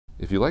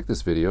If you like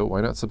this video,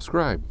 why not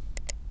subscribe?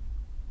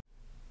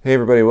 Hey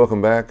everybody,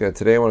 welcome back.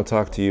 Today I want to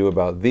talk to you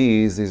about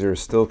these. These are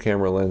still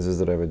camera lenses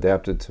that I've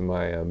adapted to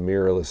my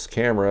mirrorless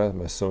camera,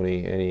 my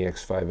Sony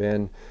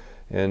NEX5N.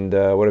 And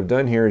what I've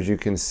done here, as you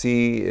can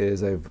see,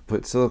 is I've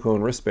put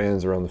silicone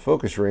wristbands around the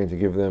focus ring to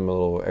give them a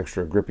little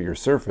extra grippier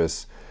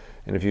surface.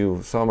 And if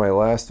you saw my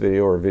last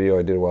video, or a video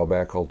I did a while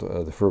back called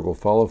the Frugal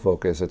Follow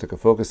Focus, I took a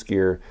focus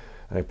gear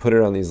and I put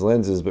it on these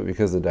lenses, but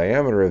because the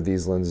diameter of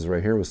these lenses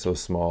right here was so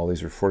small,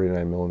 these are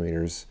 49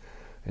 millimeters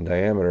in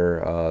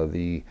diameter,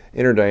 the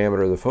inner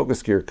diameter of the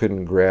focus gear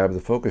couldn't grab the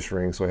focus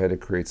ring, so I had to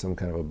create some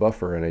kind of a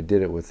buffer, and I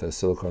did it with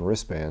silicone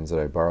wristbands that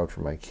I borrowed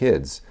from my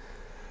kids.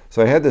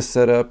 So I had this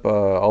set up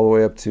all the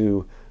way up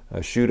to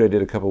a shoot I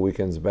did a couple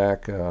weekends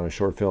back on a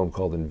short film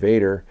called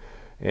Invader,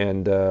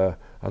 and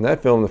on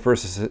that film the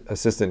first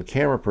assistant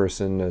camera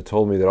person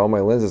told me that all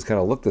my lenses kind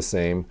of looked the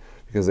same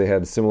because they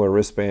had similar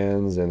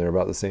wristbands and they're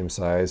about the same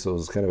size, so it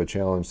was kind of a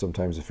challenge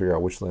sometimes to figure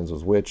out which lens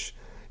was which,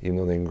 even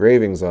though the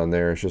engravings on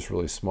there is just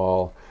really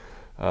small.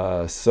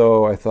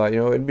 So I thought,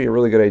 it'd be a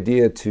really good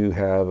idea to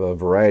have a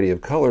variety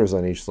of colors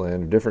on each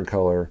lens, a different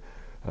color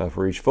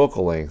for each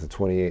focal length. The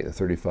 28, the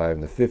 35,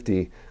 and the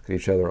 50 could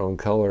each have their own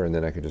color, and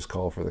then I could just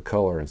call for the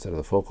color instead of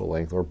the focal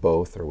length, or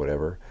both, or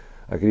whatever.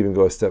 I could even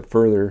go a step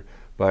further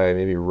by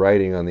maybe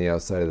writing on the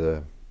outside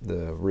of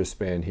the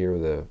wristband here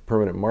with a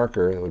permanent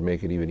marker. That would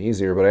make it even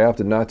easier, but I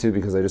opted not to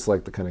because I just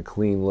like the kind of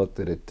clean look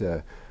that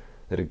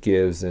it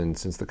gives, and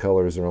since the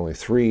colors are only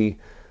 3,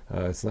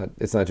 it's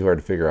not too hard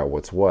to figure out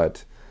what's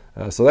what.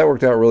 So that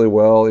worked out really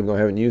well, even though I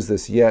haven't used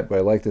this yet, but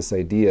I like this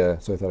idea,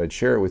 so I thought I'd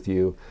share it with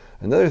you.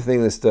 Another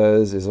thing this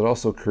does is it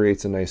also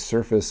creates a nice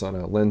surface on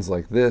a lens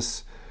like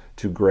this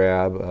to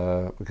grab,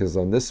 because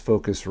on this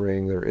focus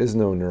ring there is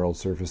no knurled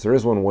surface. There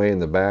is one way in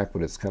the back,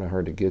 but it's kind of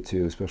hard to get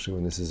to, especially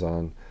when this is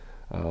on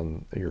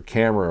your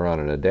camera or on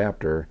an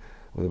adapter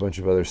with a bunch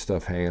of other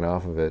stuff hanging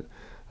off of it.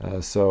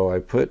 So I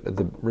put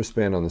the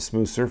wristband on the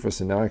smooth surface,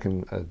 and now I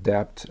can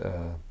adapt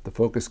the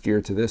focus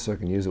gear to this, so I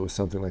can use it with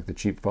something like the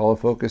cheap follow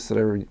focus that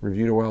I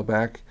reviewed a while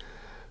back.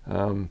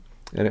 And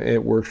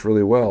it works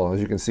really well.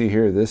 As you can see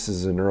here, this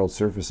is a knurled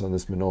surface on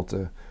this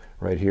Minolta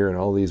right here, and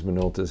all these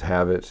Minoltas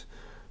have it.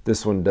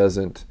 This one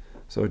doesn't,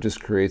 so it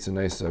just creates a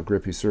nice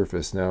grippy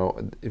surface. Now,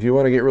 if you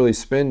want to get really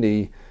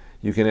spendy,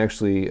 you can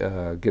actually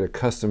get a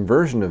custom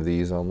version of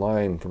these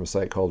online from a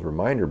site called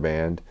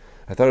Reminderband.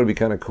 I thought it would be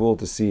kind of cool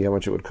to see how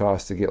much it would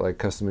cost to get like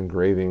custom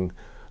engraving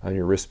on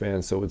your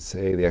wristband, so it would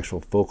say the actual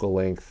focal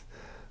length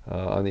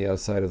on the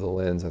outside of the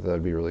lens. I thought it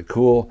would be really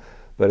cool.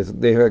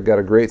 But they've got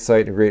a great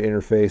site and a great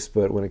interface,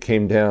 but when it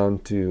came down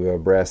to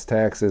brass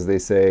tacks, as they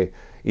say,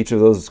 each of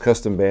those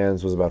custom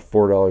bands was about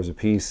 $4 a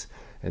piece,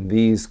 and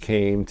these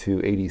came to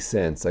 80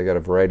 cents. I got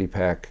a variety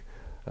pack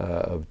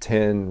of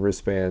 10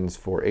 wristbands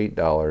for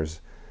 $8.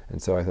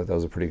 And so I thought that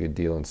was a pretty good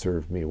deal and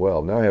served me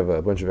well. Now I have a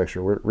bunch of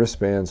extra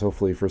wristbands,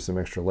 hopefully for some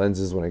extra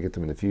lenses when I get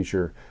them in the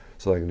future,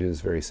 so I can do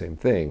this very same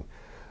thing.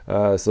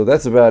 So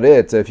that's about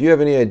it. If you have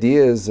any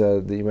ideas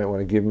that you might want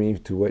to give me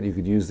to what you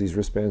could use these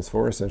wristbands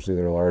for, essentially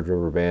they're large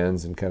rubber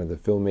bands in kind of the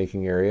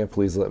filmmaking area,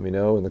 please let me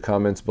know in the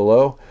comments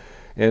below.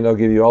 And I'll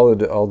give you all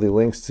the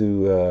links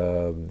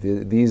to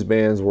these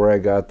bands, where I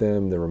got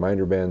them, the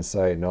Reminderband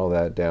site, and all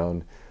that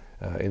down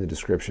in the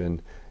description.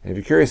 And if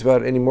you're curious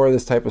about any more of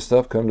this type of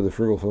stuff, come to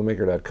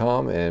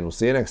thefrugalfilmmaker.com, and we'll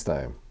see you next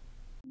time.